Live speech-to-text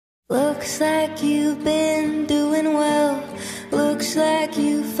Looks like you've been doing well. Looks like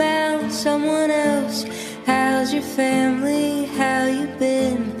you found someone else. How's your family? How you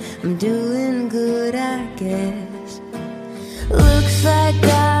been? I'm doing good, I guess. Looks like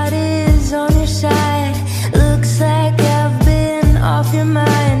God is on your side. Looks like I've been off your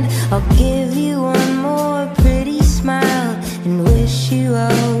mind. I'll give you one more pretty smile and wish you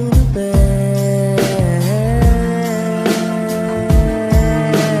all the best.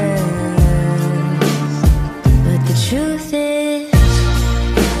 But the truth is,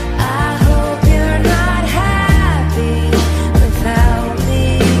 I hope you're not happy without me.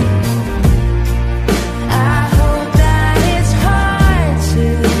 I hope that it's hard to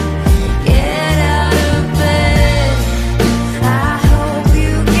get out of bed. I hope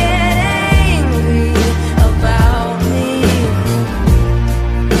you get angry about me.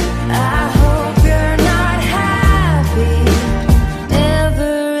 I hope you're not happy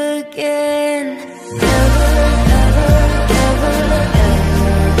ever again. Ever, ever, ever,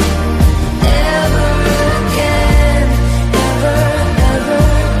 ever, ever again. Ever, ever,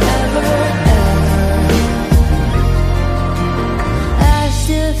 ever, ever. I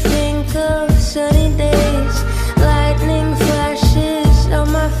still think of sunny days, lightning flashes on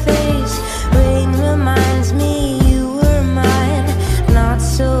my face. Rain reminds me you were mine not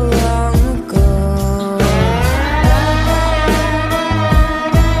so long ago.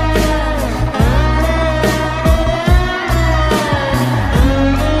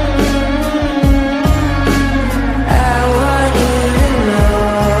 I want you to know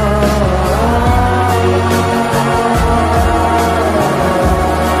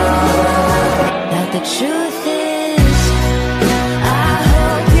that the truth is, I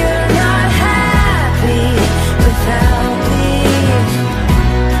hope you're not happy without me.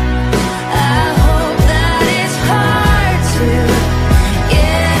 I hope that it's hard to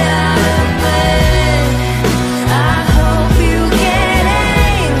get out of bed. I hope you get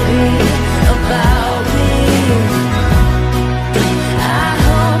angry about me. I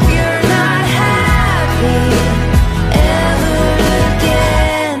hope you're not happy ever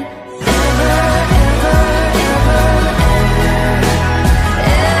again. Ever, ever, ever, ever,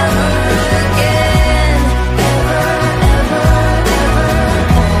 ever again. Ever, ever, ever,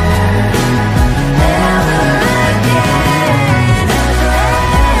 ever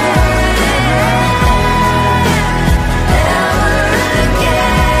again. Ever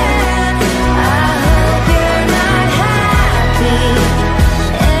again. I hope you're not happy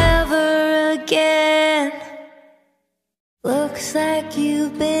ever again. Looks like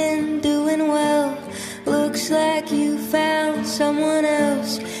you've been doing well. Looks like you found someone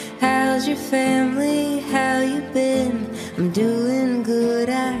else. How's your family? How you been? I'm doing good,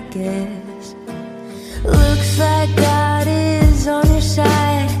 I guess. Looks like God is on your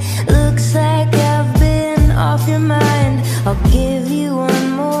side. Looks like I've been off your mind. I'll give you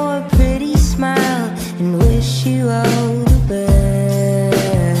one more pretty smile and wish you all the best.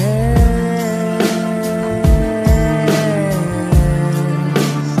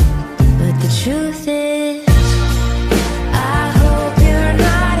 But the truth is, I hope you're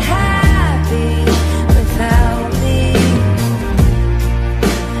not happy without me.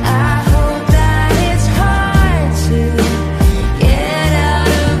 I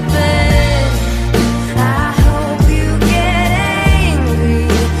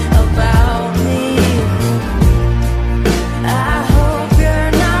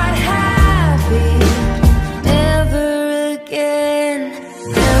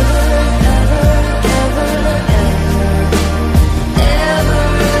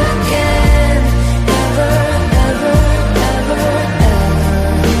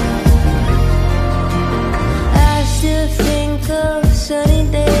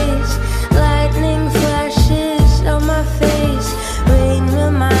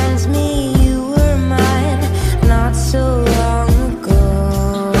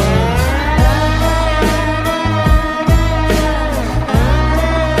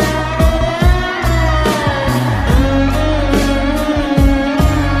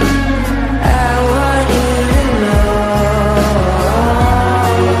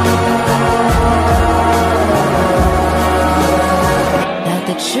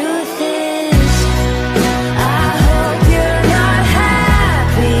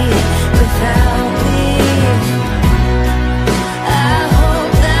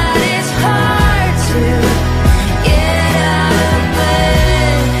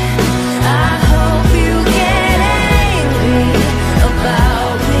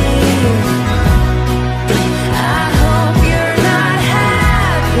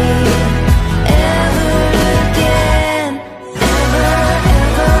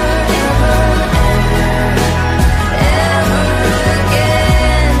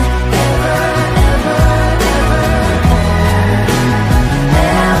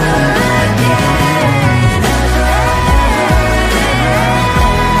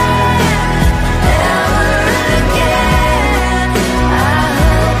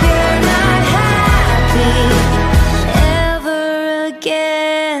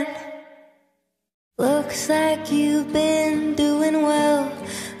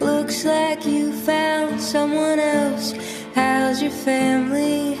someone else. How's your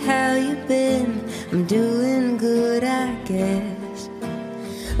family? How you been? I'm doing good, I guess.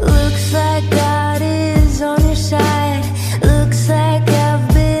 Looks like God is on your side. Looks like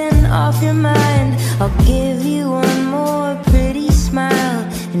I've been off your mind. I'll give you one more pretty smile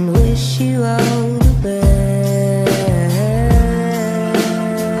and wish you all the best.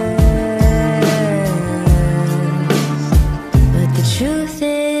 But the truth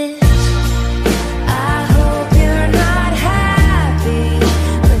is, I hope you're not happy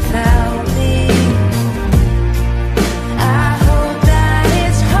without me. I hope that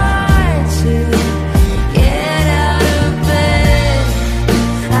it's hard to get out of bed.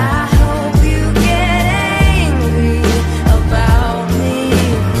 I hope you get angry about me.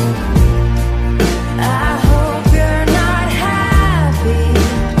 I hope you're not happy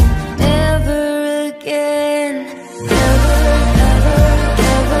ever again. Ever, ever,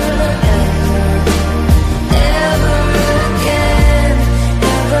 ever, ever, ever again.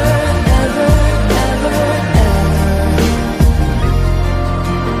 Ever, ever, ever, ever.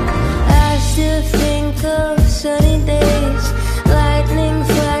 I still think of sunny days, lightning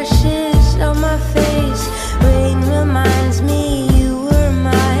flashes on my face. Rain reminds me you were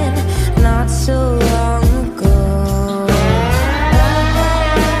mine not so long ago.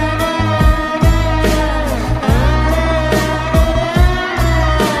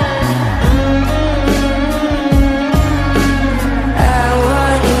 I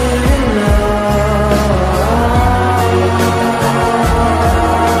want you to know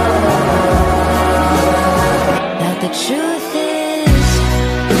that the truth is,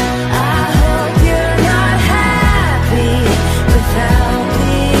 I hope you're not happy without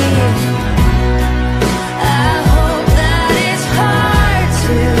me. I hope that it's hard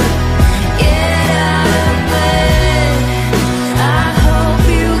to get out of bed. I hope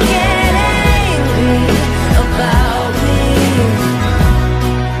you get angry about me.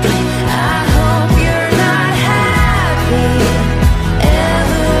 I hope you're not happy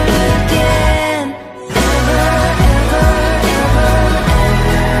ever again. Ever, ever, ever, ever,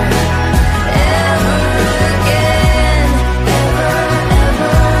 ever again. Ever,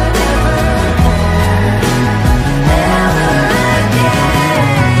 ever, ever, ever again.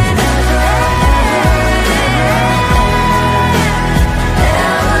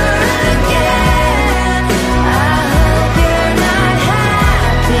 Ever again. I hope you're not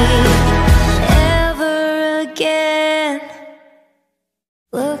happy ever again.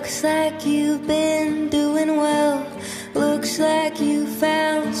 Looks like you've been doing well. Looks like you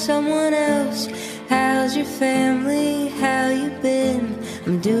found someone else. How's your family? How you been?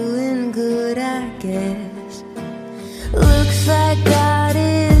 I'm doing good, I guess. Looks like God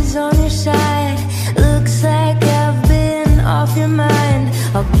is on your side. Looks like I've been off your mind.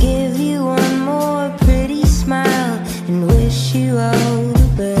 I'll give you one more pretty smile and wish you all the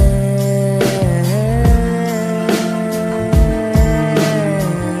best.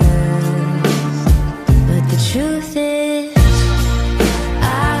 But the truth is,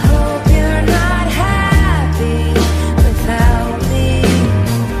 I hope you're not happy without me.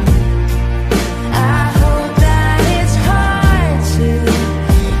 I hope that it's hard to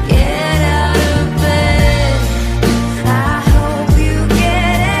get out of bed. I hope you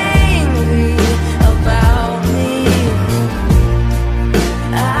get angry about me.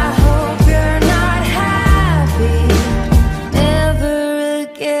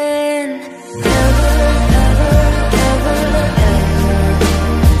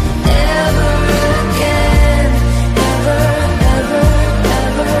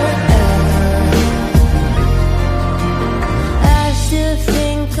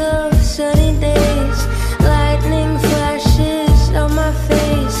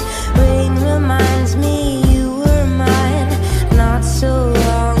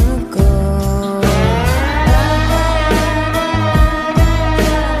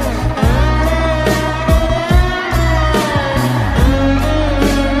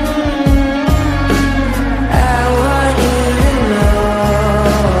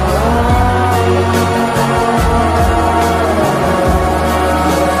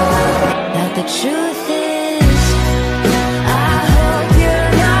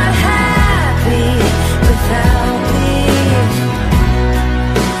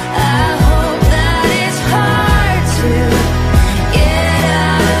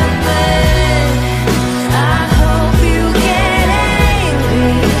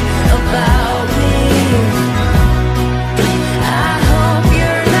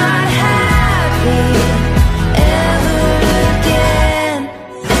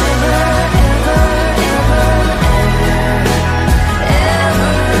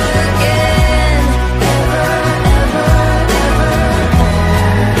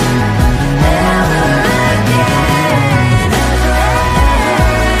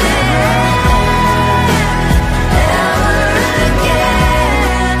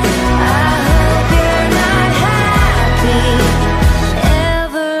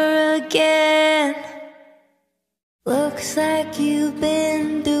 like you've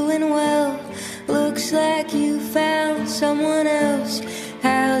been doing well. Looks like you found someone else.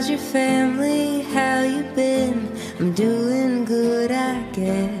 How's your family? How you been? I'm doing good, I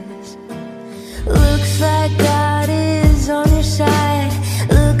guess. Looks like God is on your side.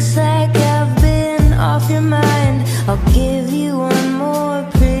 Looks like I've been off your mind. I'll give you one more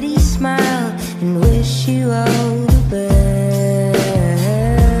pretty smile and wish you all the best.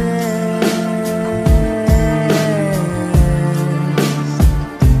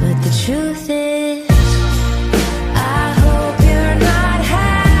 But the truth is, I hope you're not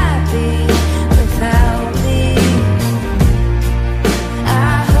happy without me.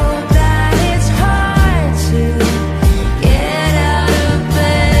 I hope that it's hard to get out of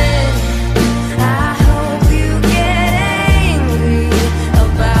bed. I hope you get angry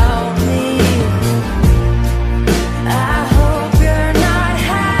about me. I hope you're not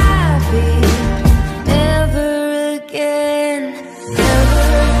happy ever again.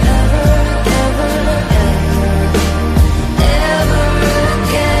 Ever, ever, ever, ever, ever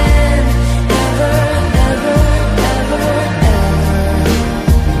again. Ever, ever, ever, ever.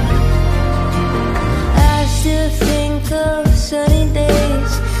 I still think of sunny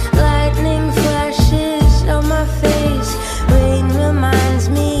days, lightning flashes on my face. Rain reminds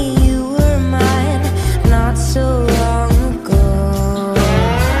me you were mine not so long ago.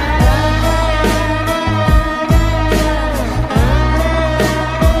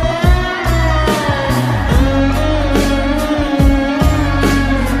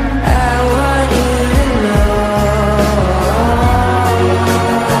 I want you to know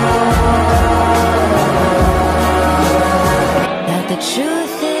that the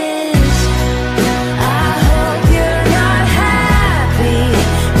truth is, I hope you're not happy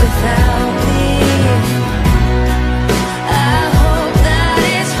without me. I hope that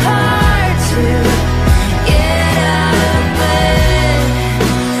it's hard to get out of bed.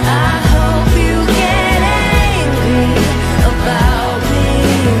 I hope you get angry about me.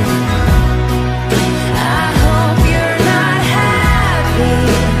 I hope you're not happy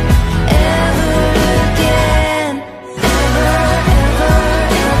ever again. Ever, ever,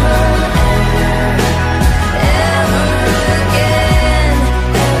 ever, ever, ever again.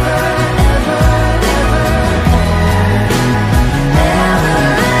 Ever, ever, ever, ever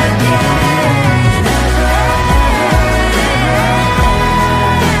again.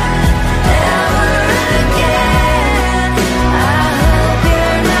 Ever again. I hope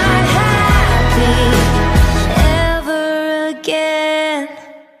you're not happy ever again.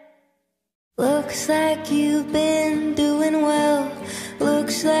 Looks like you've been doing well.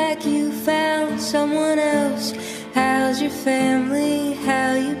 Looks like you found someone else. How's your family?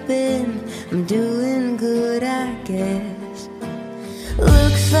 How you been? I'm doing good, I guess.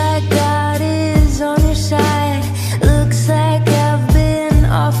 Looks like God is on your side. Looks like I've been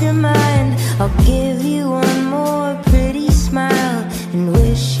off your mind. I'll give you one more pretty smile and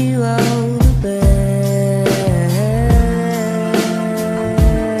wish you all the best.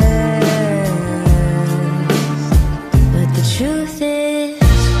 But the truth is,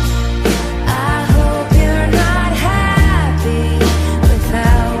 I hope you're not happy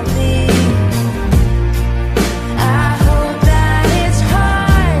without me. I hope that it's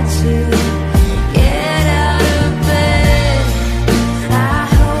hard to get out of bed. I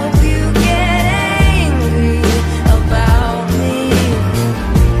hope you get angry about me.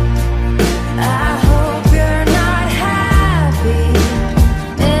 I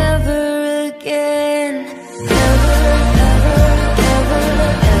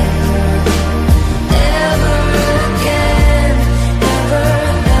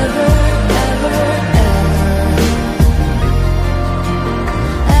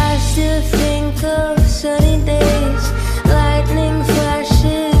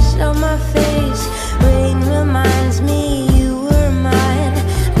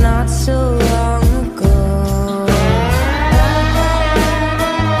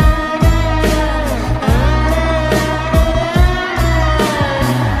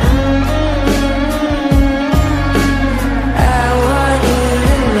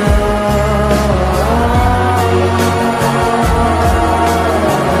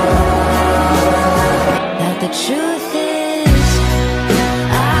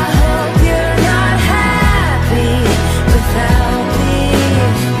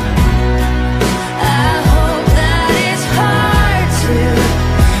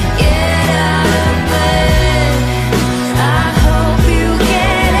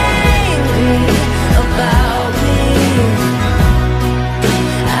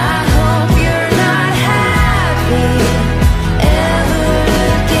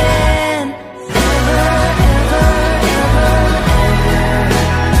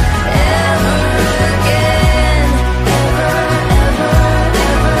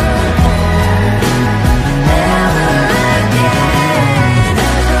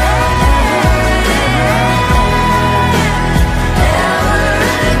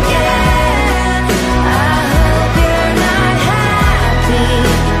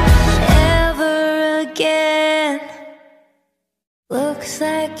Looks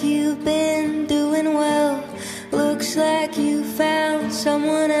like you've been doing well. Looks like you found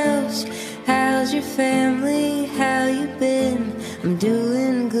someone else. How's your family? How you been? I'm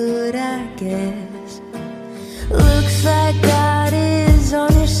doing good, I guess. Looks like God is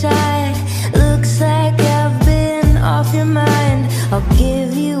on your side. Looks like I've been off your mind. I'll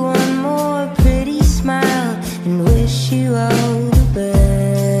give you one more pretty smile and wish you all the best.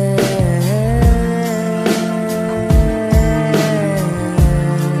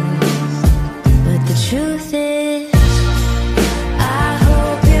 But the truth is, I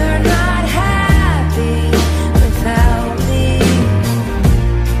hope you're not happy without me.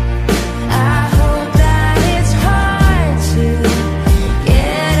 I hope that it's hard to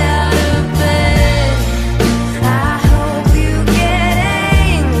get out of bed. I hope you get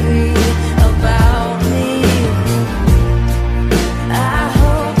angry about me. I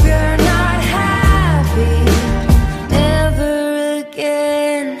hope you're not happy ever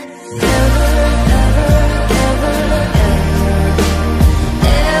again. Ever, ever, ever, ever,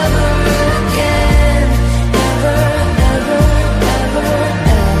 ever again. Ever, ever, ever,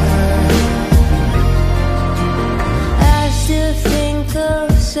 ever. I still think of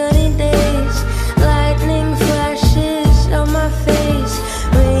sunny days, lightning flashes on my face.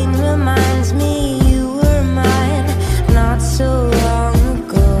 Rain reminds me you were mine not so long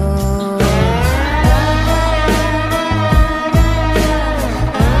ago.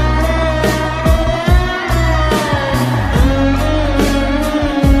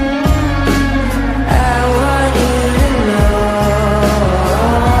 I want you to know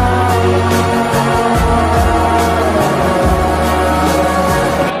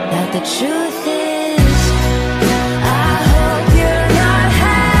that the truth is, I hope you're not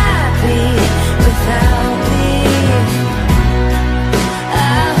happy without me.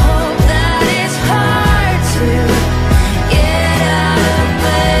 I hope that it's hard to get out of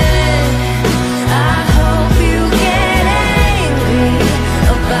bed. I hope you get angry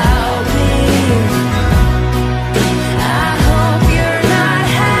about me. I hope you're not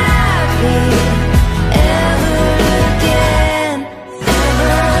happy ever again.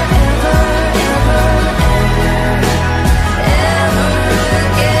 Ever, ever, ever, ever, ever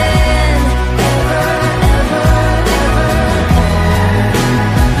again. Ever, ever, ever,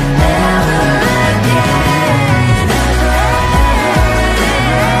 ever again.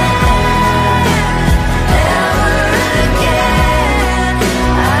 Ever again.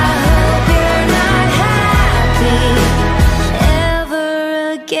 I hope you're not happy ever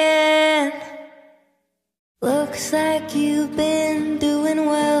again. Looks like you've been doing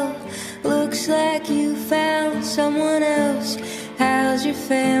well. Looks like you found someone else. How's your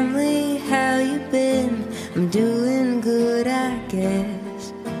family? How you been? I'm doing good, I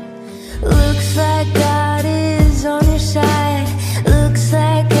guess. Looks like God is on your side. Looks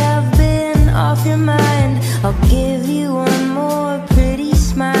like I've been off your mind. I'll give you one more pretty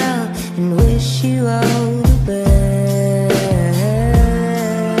smile and wish you all the best.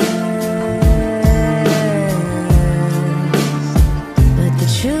 But the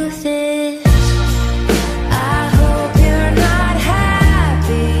truth is, I hope you're not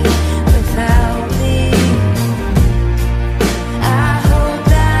happy without me. I hope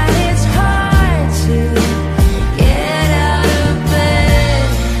that it's hard to get out of bed.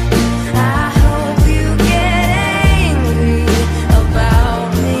 I hope you get angry about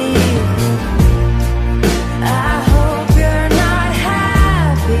me.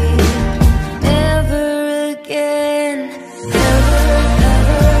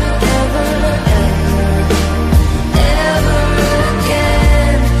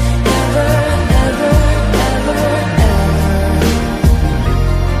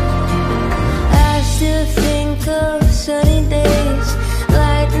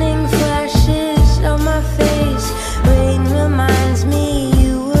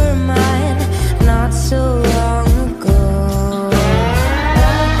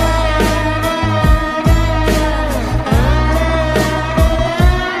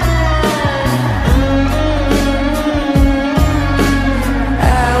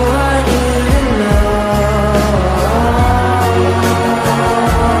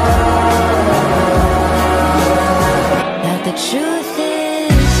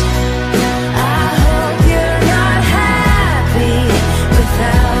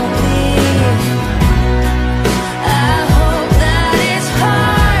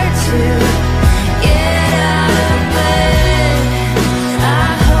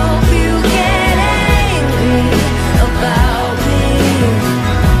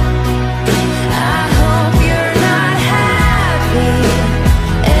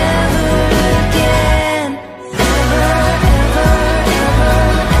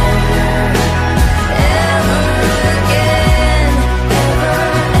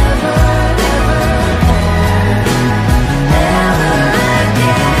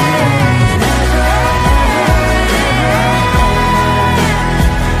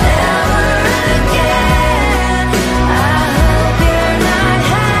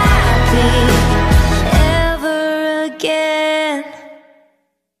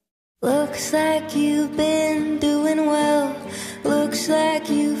 Looks like you've been doing well. Looks like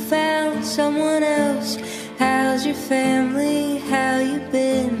you found someone else. How's your family? How you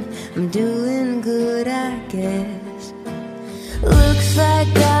been? I'm doing good, I guess. Looks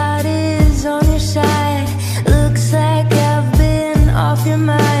like God is on your side. Looks like I've been off your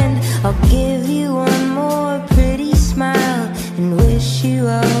mind. I'll give you one more pretty smile and wish you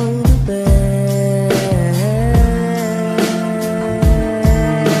all the best.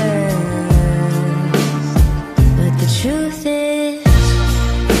 But the truth is,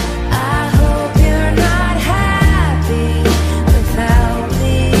 I hope you're not happy without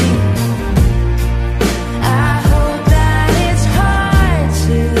me. I hope that it's hard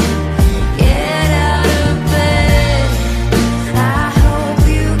to get out of bed. I hope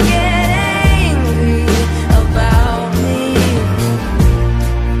you get angry about me.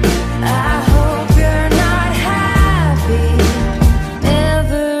 I hope you're not happy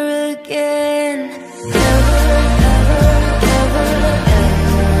ever again. Ever, ever, ever, ever,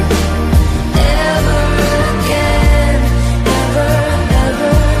 ever again. Ever,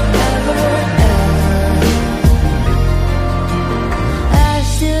 ever, ever, ever. I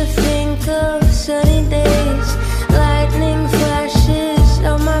still think of sunny days, lightning flashes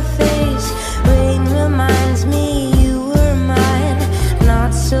on my face. Rain reminds me you were mine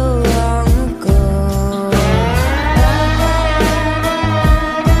not so long ago.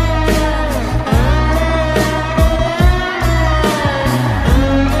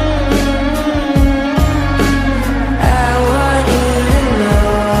 I want you to know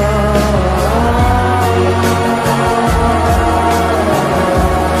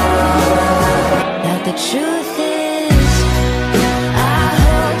that the truth is, I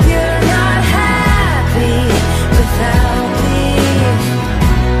hope you're not happy without me.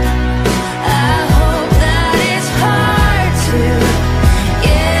 I hope that it's hard to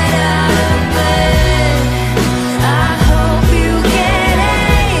get out of bed. I hope you get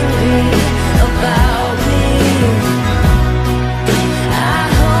angry about me. I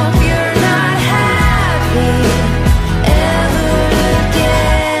hope you're not happy ever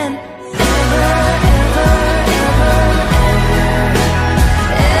again. Ever, ever, ever, ever,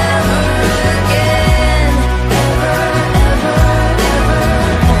 ever again. Ever, ever, ever,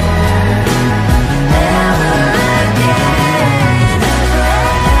 ever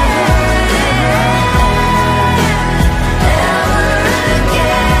again. Ever again.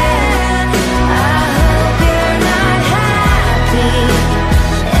 I hope you're not happy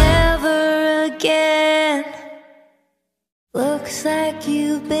ever again. Looks like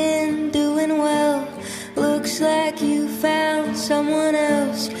you've been doing well. Looks like you found someone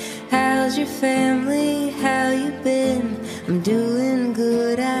else. How's your family? How you been? I'm doing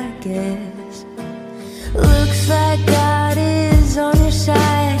good, I guess. Looks like God is on your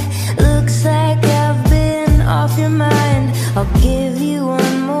side. Looks like I've been off your mind. I'll give you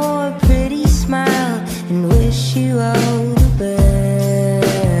one more pretty smile and wish you all the best.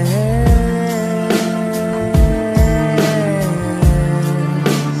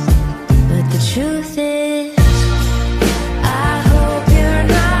 But the truth is, I hope you're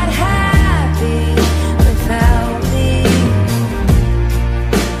not happy without me.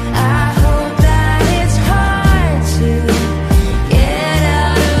 I hope that it's hard to get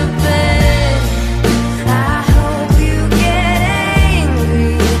out of bed. I hope you get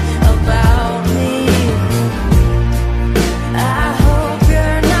angry about me. I hope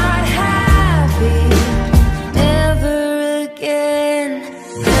you're not happy ever again.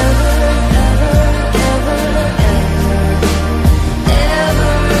 Ever, ever, ever, ever,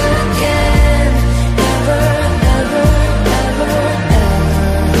 ever again. Ever, ever, ever, ever.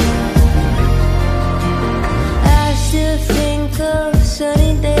 I still think of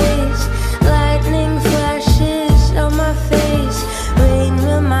sunny days, lightning flashes on my face. Rain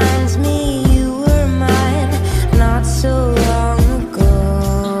reminds me you were mine not so long ago.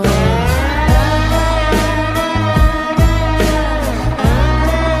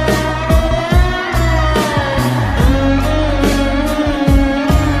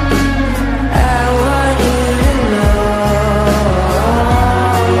 I want you to know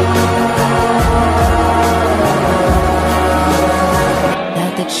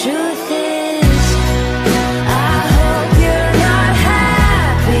that the truth is, I hope you're not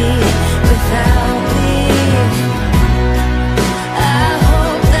happy without me. I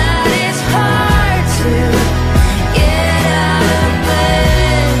hope that it's hard to get out of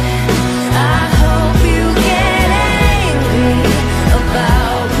bed. I hope you get angry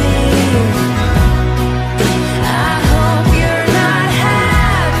about me. I hope you're not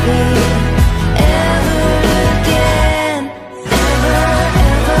happy ever again. Ever,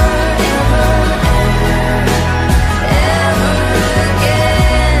 ever,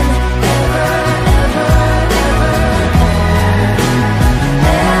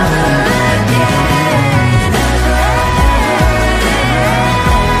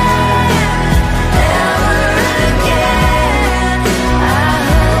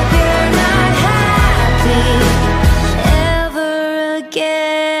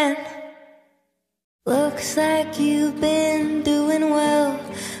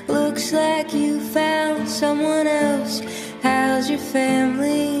 someone else. How's your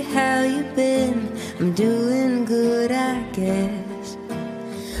family? How you been? I'm doing good, I guess.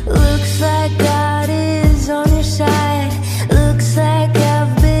 Looks like God is on your side. Looks like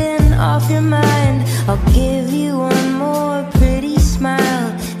I've been off your mind. I'll give you one more pretty smile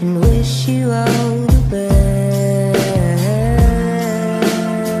and wish you all the best.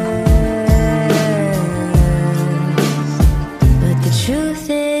 But the truth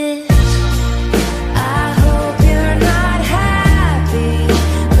is, I hope you're not happy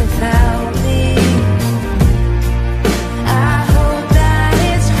without me. I hope that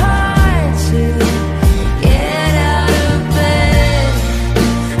it's hard to get out of bed.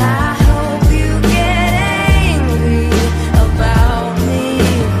 I hope you get angry about me.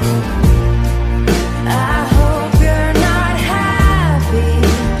 I hope you're not happy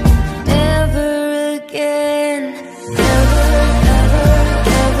ever again. Ever, ever,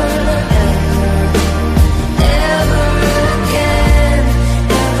 ever, ever, ever again.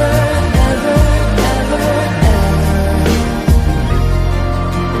 Ever, ever, ever, ever.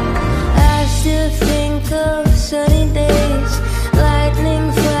 I still think of sunny days, lightning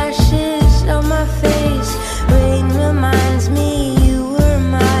flashes on my face. Rain reminds me you were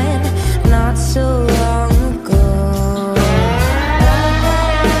mine not so long ago.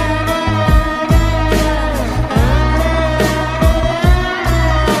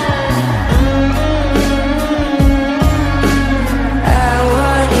 I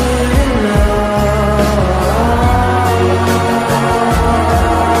want you to know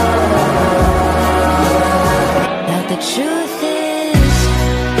that the truth is,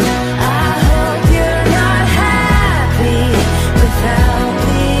 I hope you're not happy without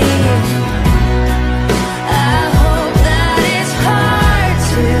me. I hope that it's hard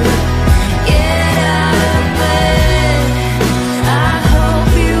to get out of bed. I hope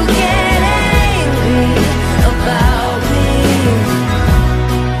you get angry about me.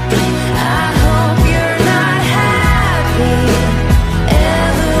 I hope you're not happy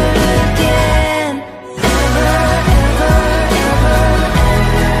ever again. Ever, ever, ever, ever,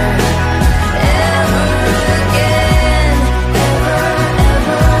 ever again. Ever,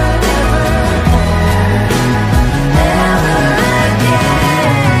 ever, ever, ever again.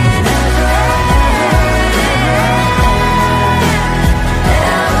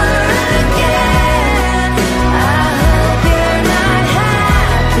 Ever again. I hope you're not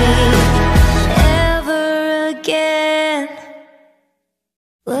happy ever again.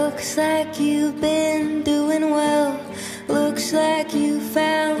 Looks like you've been doing well. Looks like you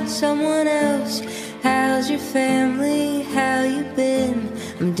found someone else. How's your family? How you been?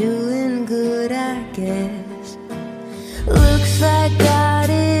 I'm doing good, I guess. Looks like God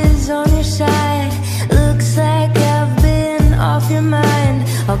is on your side. Looks like I've been off your mind.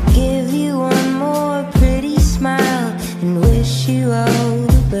 I'll give you one more pretty smile and wish you all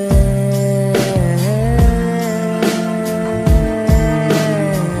the best.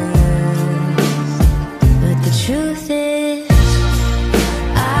 But the truth is,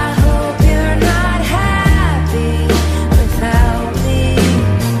 I hope you're not happy without me.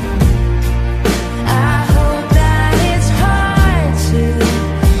 I hope that it's hard to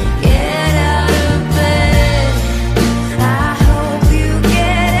get out of bed. I hope you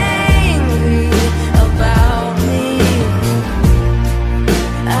get angry about me.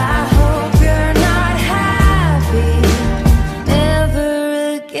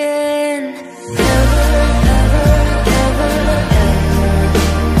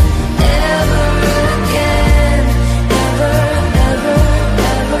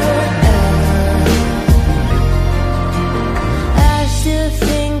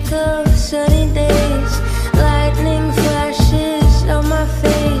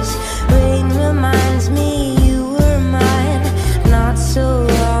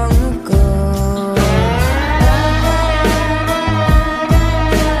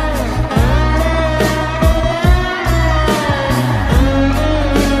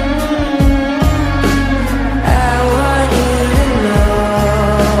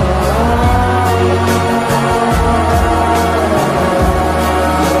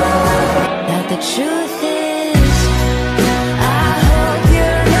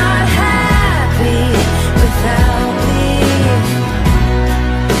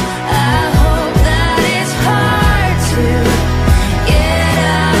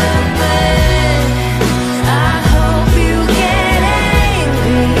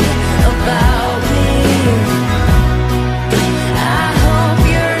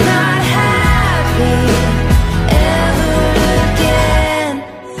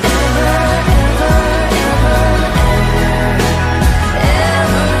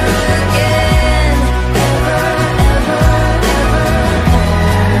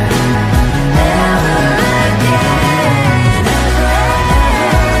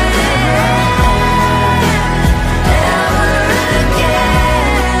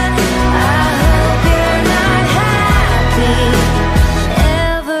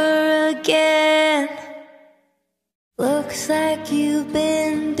 like you've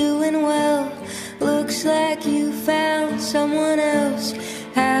been doing well. Looks like you found someone else.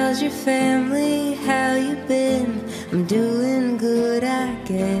 How's your family? How you been? I'm doing good, I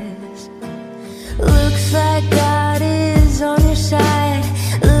guess. Looks like God is on your side.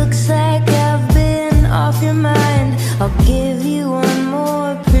 Looks like I've been off your mind. I'll give you one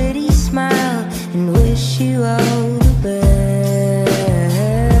more pretty smile and wish you all the best.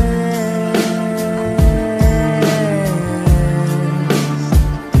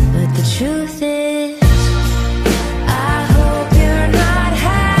 But the truth is, I hope you're not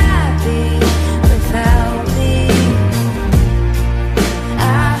happy without me.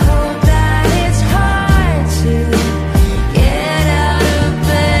 I hope that it's hard to get out of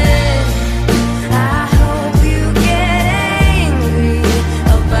bed. I hope you get angry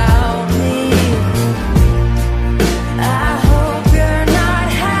about me. I hope you're not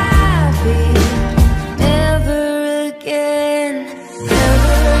happy ever again.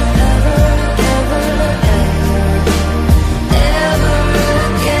 Ever, ever, ever, ever, ever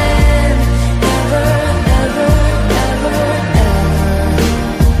again. Ever, ever, ever, ever.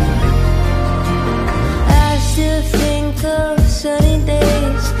 I still think of sunny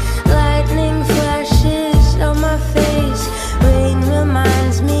days, lightning flashes on my face. Rain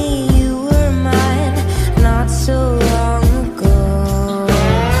reminds me you were mine not so long ago.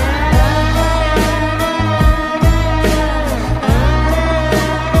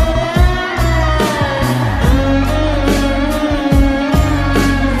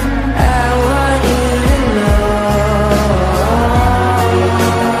 I want you to know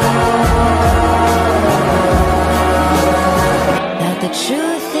that the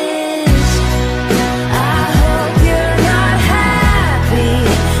truth is, I hope you're not happy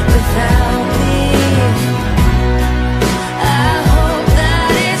without me. I hope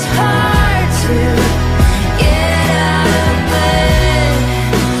that it's hard to get out of bed.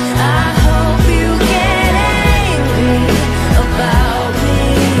 I hope you get angry about me.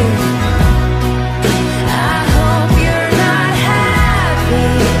 I hope you're not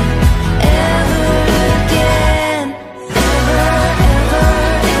happy ever again. Ever, ever,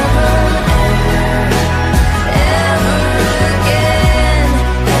 ever, ever, ever again.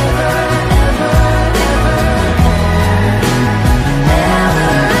 Ever, ever, ever, ever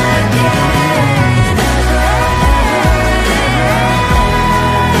again.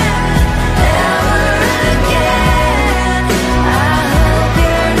 Ever again. I hope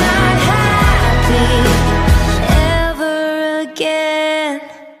you're not happy ever again.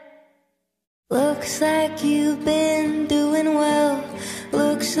 Looks like you've been doing well.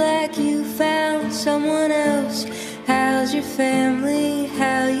 Looks like you found someone else. How's your family?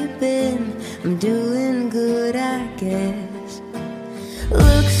 How you been? I'm doing good, I guess.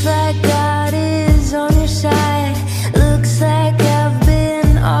 Looks like God is on your side. Looks like I've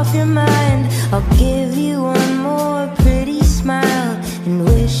been off your mind. I'll give you one more pretty smile and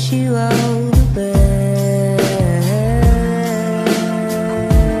wish you all the best.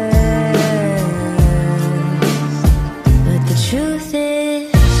 But the truth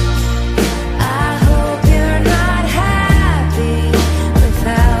is, I hope you're not happy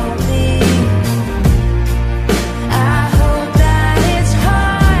without me. I hope that it's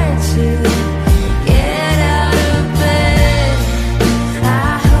hard to get out of bed.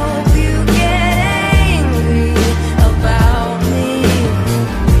 I hope you get angry about me.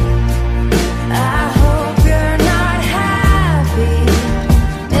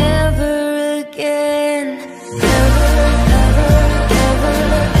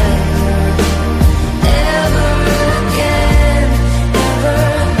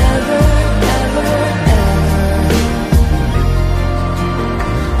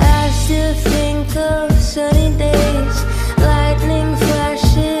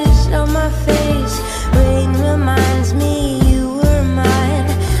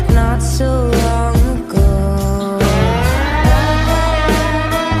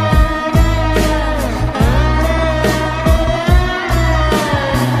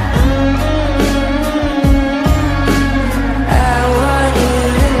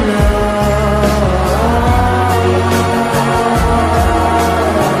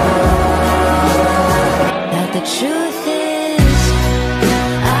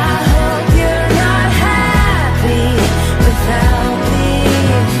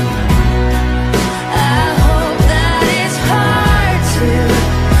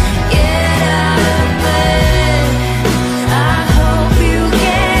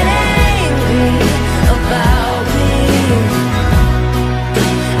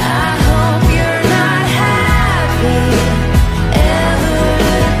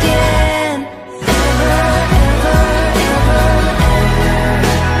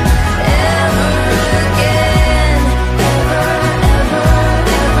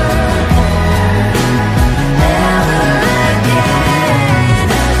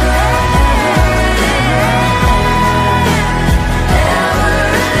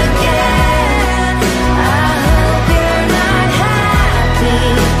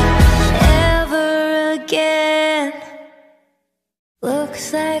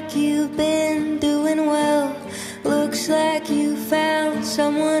 Looks like you've been doing well. Looks like you found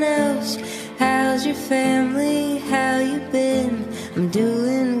someone else. How's your family? How you been? I'm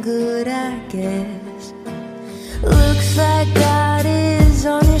doing good, I guess. Looks like God is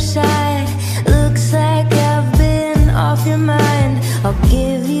on your side. Looks like I've been off your mind. I'll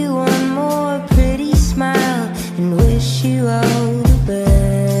give you one more pretty smile and wish you all the best.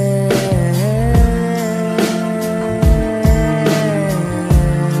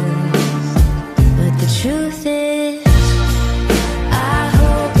 But the truth is, I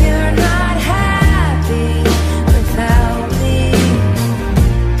hope you're not happy without me.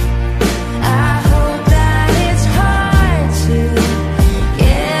 I hope that it's hard to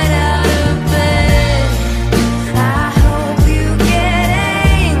get out of bed. I hope you get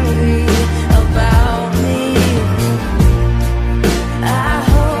angry about me. I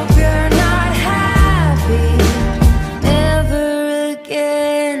hope you're not happy ever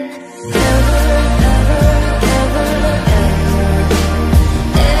again. Ever, ever, ever, ever,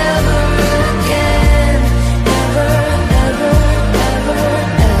 ever again. Ever, ever, ever,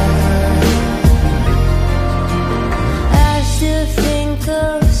 ever. I still think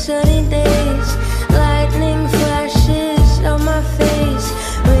of sunny days, lightning flashes on my face.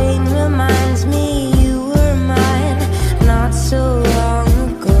 Rain reminds me you were mine not so long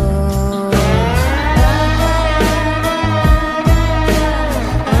ago.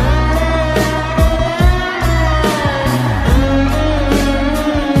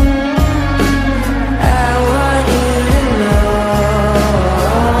 I want you to know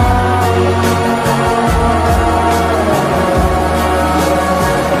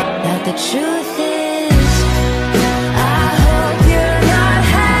that the truth is, I hope you're not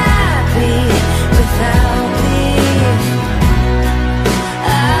happy without me.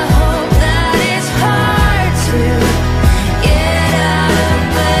 I hope that it's hard to get out of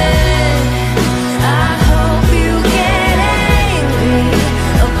bed. I hope you get angry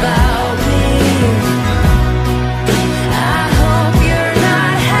about me. I hope you're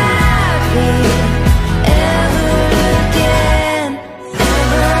not happy ever again.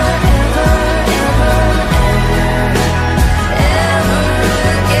 Ever, ever, ever, ever, ever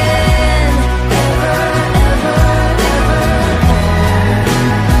again. Ever, ever, ever,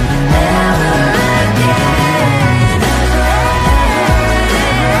 ever again.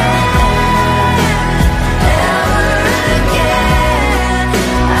 Ever again.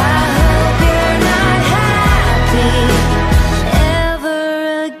 I hope you're not happy ever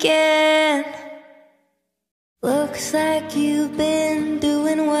again. Looks like you've been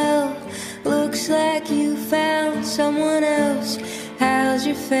doing well. Looks like you found someone else. How's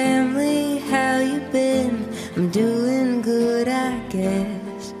your family? How you been? I'm doing good, I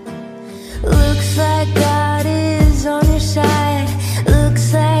guess. Looks like God is on your side.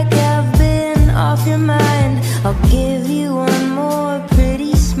 Looks like I've been off your mind. I'll give you one more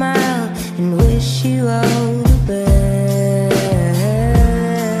pretty smile and wish you all the best.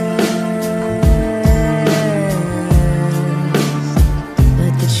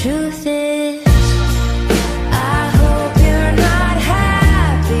 But the truth is, I hope you're not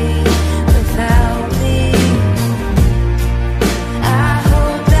happy without me. I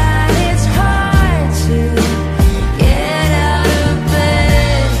hope that it's hard to get out of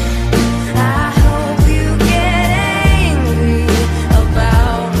bed. I hope you get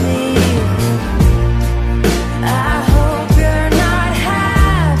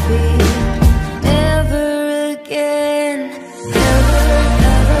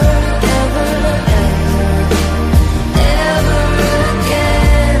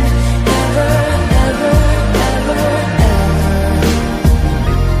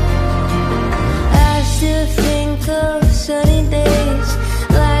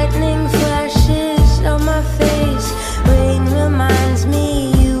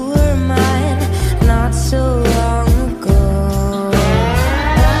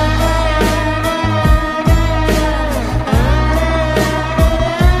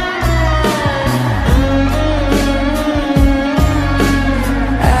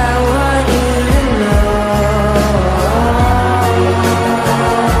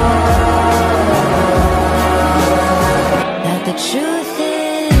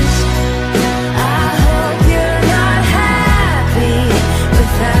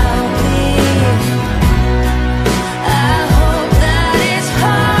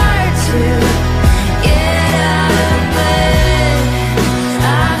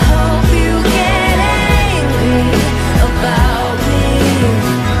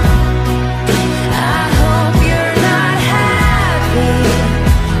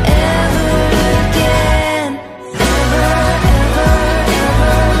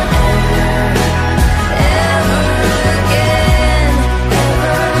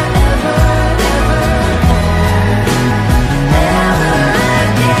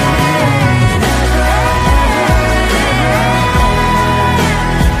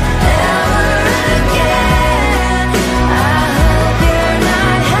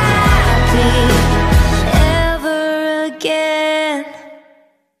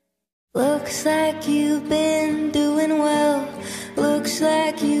Looks like you've been doing well. Looks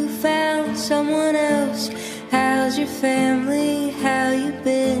like you found someone else. How's your family? How you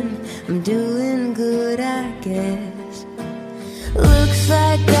been? I'm doing good, I guess. Looks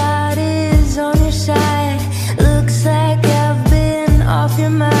like God is on your side. Looks like I've been off your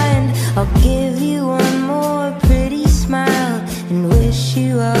mind. I'll give you one more pretty smile and wish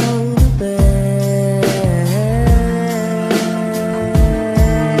you all the best.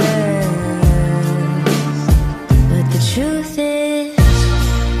 But the truth is,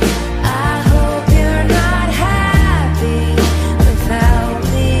 I hope you're not happy without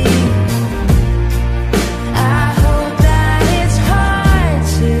me. I hope that it's hard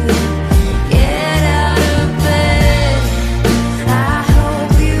to get out of bed. I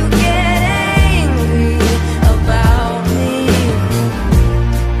hope you get angry about me.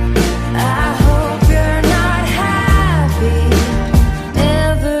 I hope you're not happy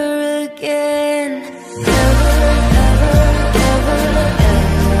ever again. Ever, ever, ever, ever,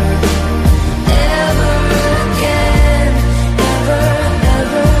 ever again. Ever,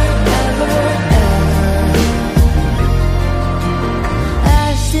 ever, ever, ever.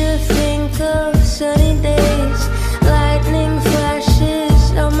 I still think of sunny days, lightning flashes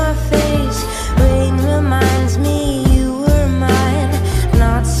on my face. Rain reminds me you were mine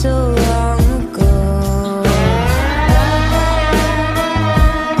not so long ago.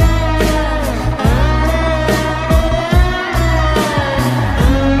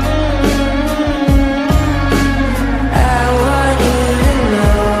 I want you to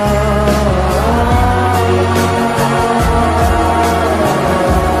know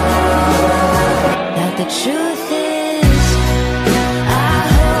that the truth is, I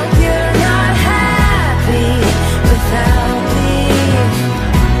hope you're not happy without me.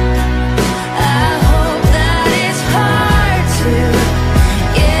 I hope that it's hard to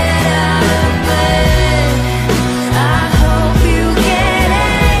get out of bed. I hope you get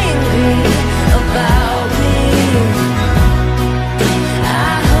angry about me.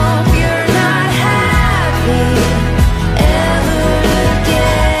 I hope you're not happy ever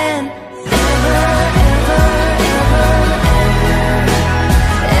again. Ever, ever, ever, ever,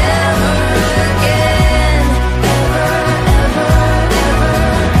 ever again. Ever, ever, ever, ever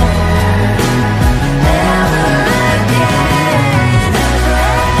again.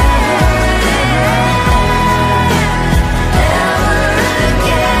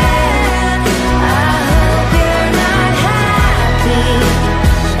 Ever again. I hope you're not happy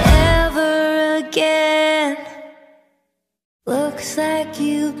ever again. Looks like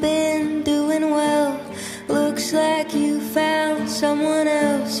you've been doing well. Looks like you found someone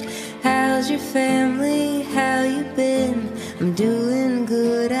else. How's your family? How you been? I'm doing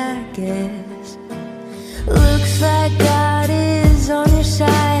good, I guess. Looks like God is on your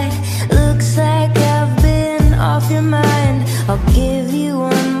side. Looks like I've been off your mind. I'll give you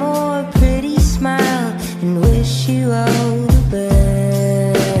one more pretty smile and wish you all the best.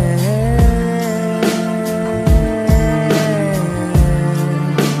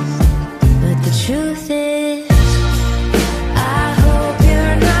 But the truth is, I hope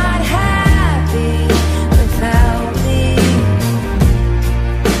you're not happy without me.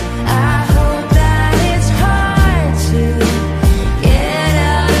 I hope that it's hard to get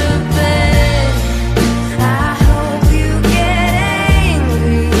out of bed. I hope you get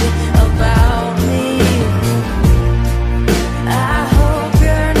angry about me. I hope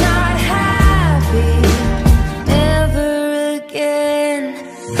you're not happy ever again.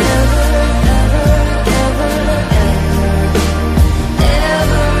 Ever, ever, ever, ever,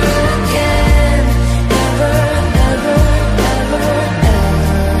 ever again. Ever, ever, ever, ever.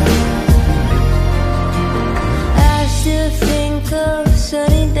 I still think of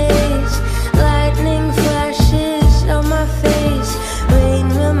sunny days, lightning flashes on my face. Rain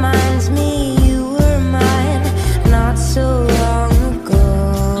reminds me you were mine not so long ago.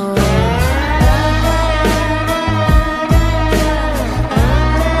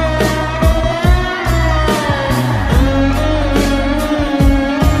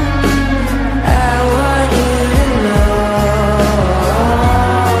 I want you to know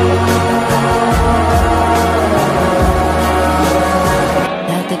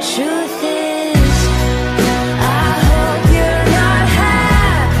that the truth is, I hope you're not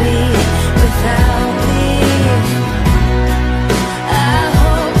happy without me. I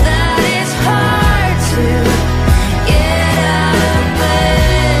hope that it's hard to get out of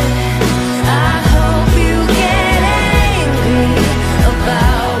bed. I hope you get angry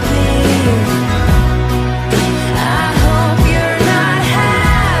about me. I hope you're not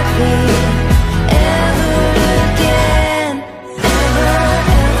happy ever again. Ever,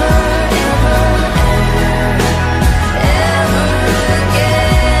 ever,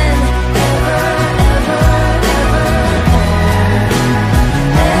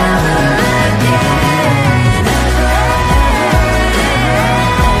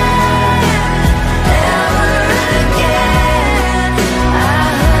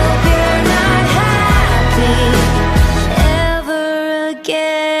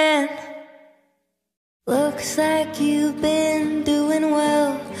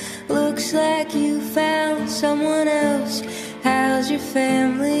 like you found someone else. How's your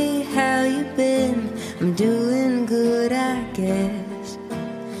family? How you been? I'm doing good, I guess.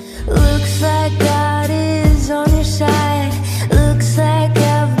 Looks like God is on your side. Looks like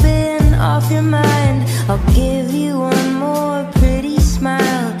I've been off your mind. I'll give you one more pretty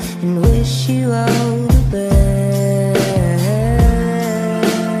smile and wish you all the best.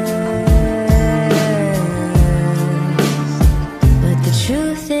 But the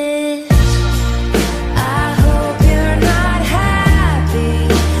truth is, I hope you're not happy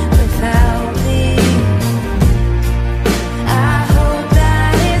without me. I hope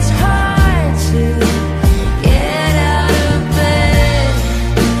that it's hard to get out of bed.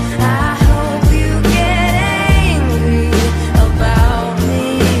 I hope you get angry about me.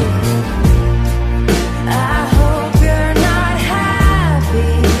 I hope you're not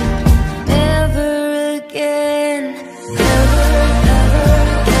happy ever again. Ever, ever,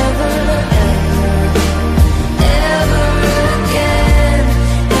 ever, ever, ever again.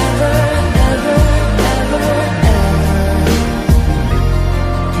 Ever, ever, ever, ever.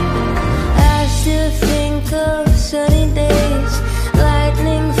 I still think of sunny days,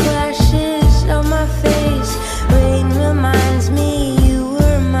 lightning flashes on my face. Rain reminds me you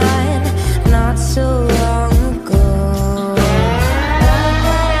were mine not so long ago.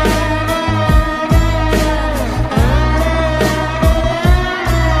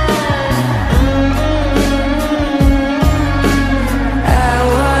 I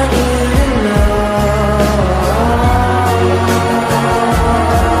want you to know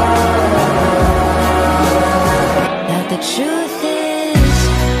that the truth is,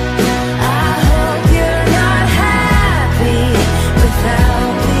 I hope you're not happy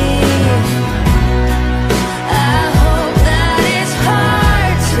without me. I hope that it's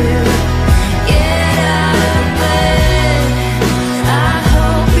hard to get out of bed. I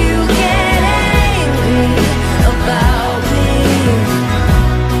hope you get angry about me.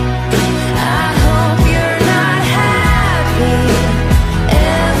 I hope you're not happy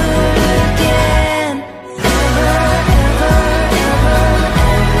ever again. Ever, ever, ever,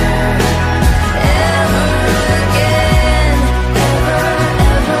 ever, ever again. Ever,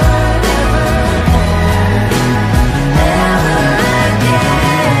 ever, ever, ever again.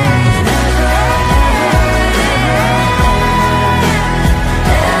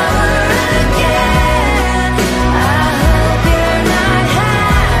 Ever again. I hope you're not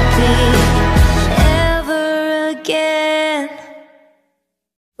happy ever again.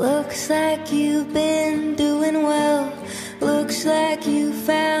 Looks like you've been doing well. Looks like you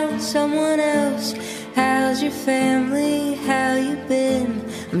found someone else. How's your family? How you been?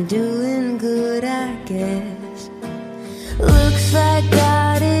 I'm doing good, I guess. Looks like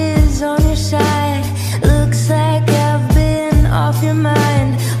God is on your side. Looks like I've been off your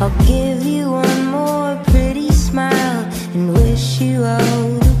mind. I'll give you one more pretty smile and wish you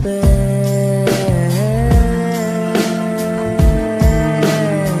all the best.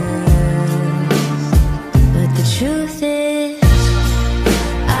 But the truth is,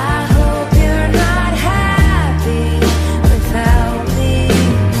 I hope you're not happy without me.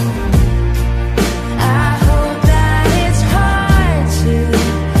 I hope that it's hard to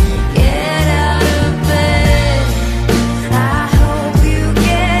get out of bed. I hope you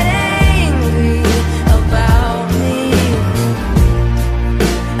get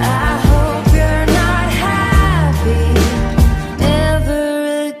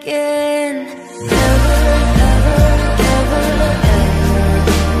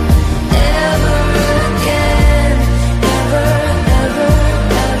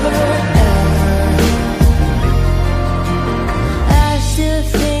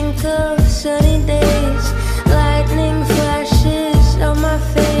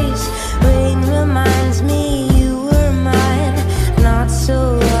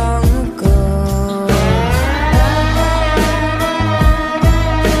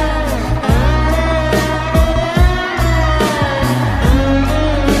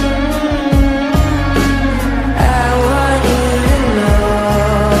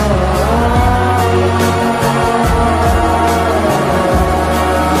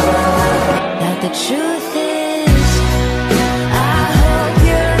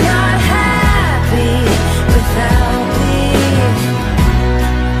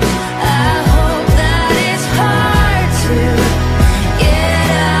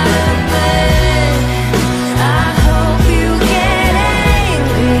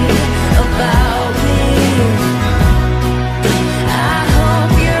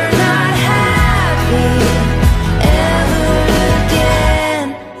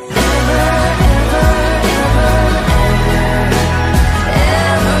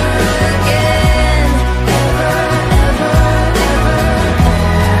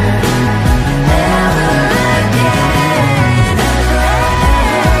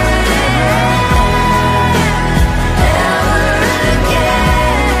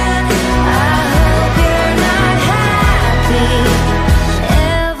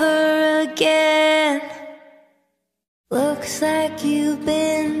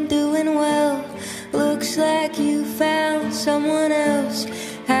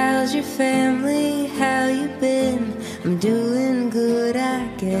How's your family? How you been? I'm doing good, I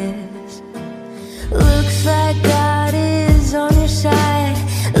guess. Looks like God is on your side.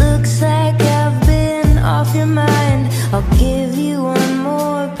 Looks like I've been off your mind. I'll give you one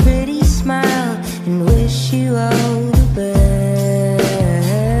more pretty smile and wish you all the best.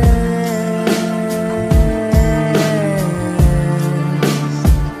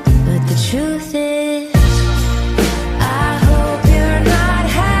 But the truth is, I hope you're not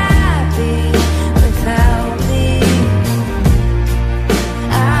happy without me.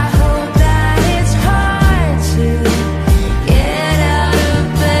 I hope that it's hard to get out of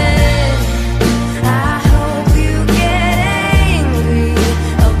bed. I hope you get angry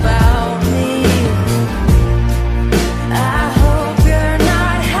about me. I hope you're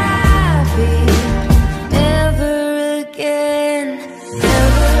not happy ever again.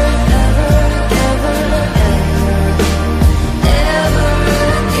 Ever, ever, ever, ever, ever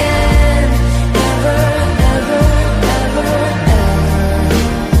again. Ever, ever, ever, ever.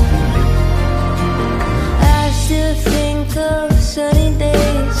 I still think of sunny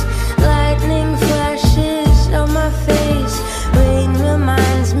days, lightning flashes on my face. Rain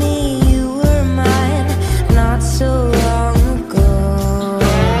reminds me you were mine not so long ago.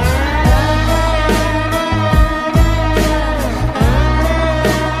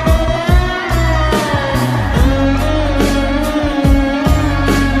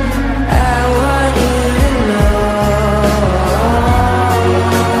 I want you to know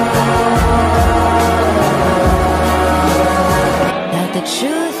that the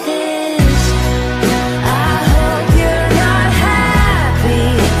truth is, I hope you're not happy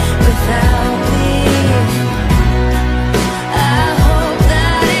without me. I hope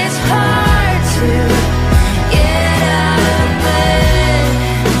that it's hard to get out of bed.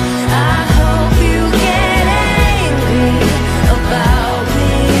 I hope you get angry about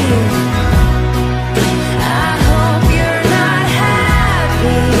me. I hope you're not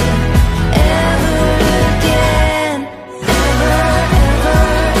happy ever again. Ever, ever,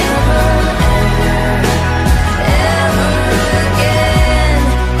 ever, ever, ever again.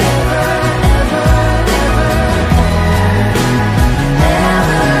 Ever, ever, ever,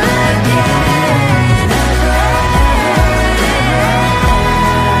 ever again.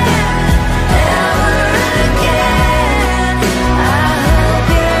 Ever again. I hope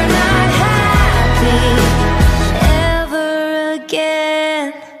you're not happy ever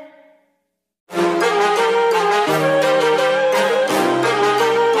again.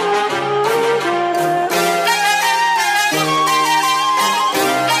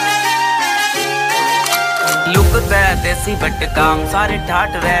 लुकता है देसी बट काम सारे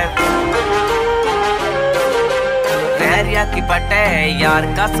ठाट रैरिया की पटे है यार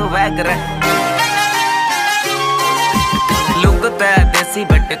का सुवैग रह। लुकता है देसी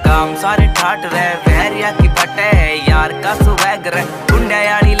बट काम सारे ठाट रैरिया की पटे है यार का सुवैग रह। गुंडे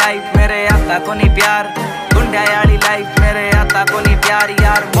वाली लाइफ मेरे आता को नहीं प्यार, गुंडे वाली लाइफ मेरे आता को नहीं प्यार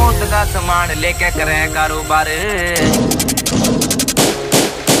यार। मौत का सामान लेके करे कारोबार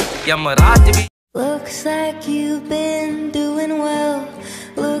यमराज भी। Looks like you've been doing well.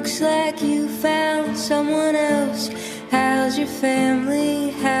 Looks like you found someone else. How's your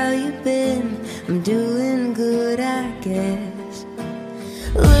family? How you been? I'm doing good, I guess.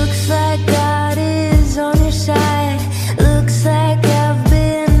 Looks like God is on your side. Looks like I've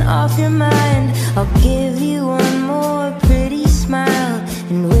been off your mind. I'll give you one more pretty smile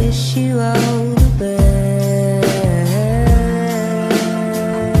and wish you all the best.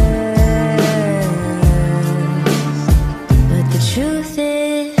 But the truth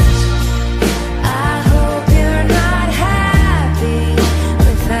is, I hope you're not happy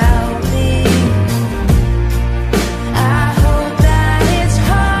without me. I hope that it's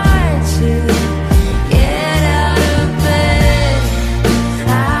hard to get out of bed.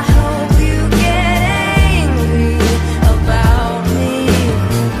 I hope you get angry about me.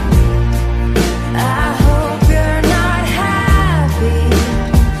 I hope you're not happy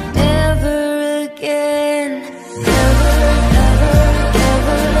ever again. Ever, ever,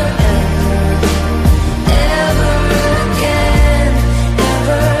 ever, ever, ever again.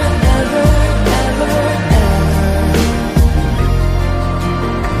 Ever, ever, ever, ever.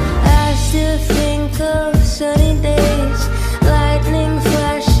 I still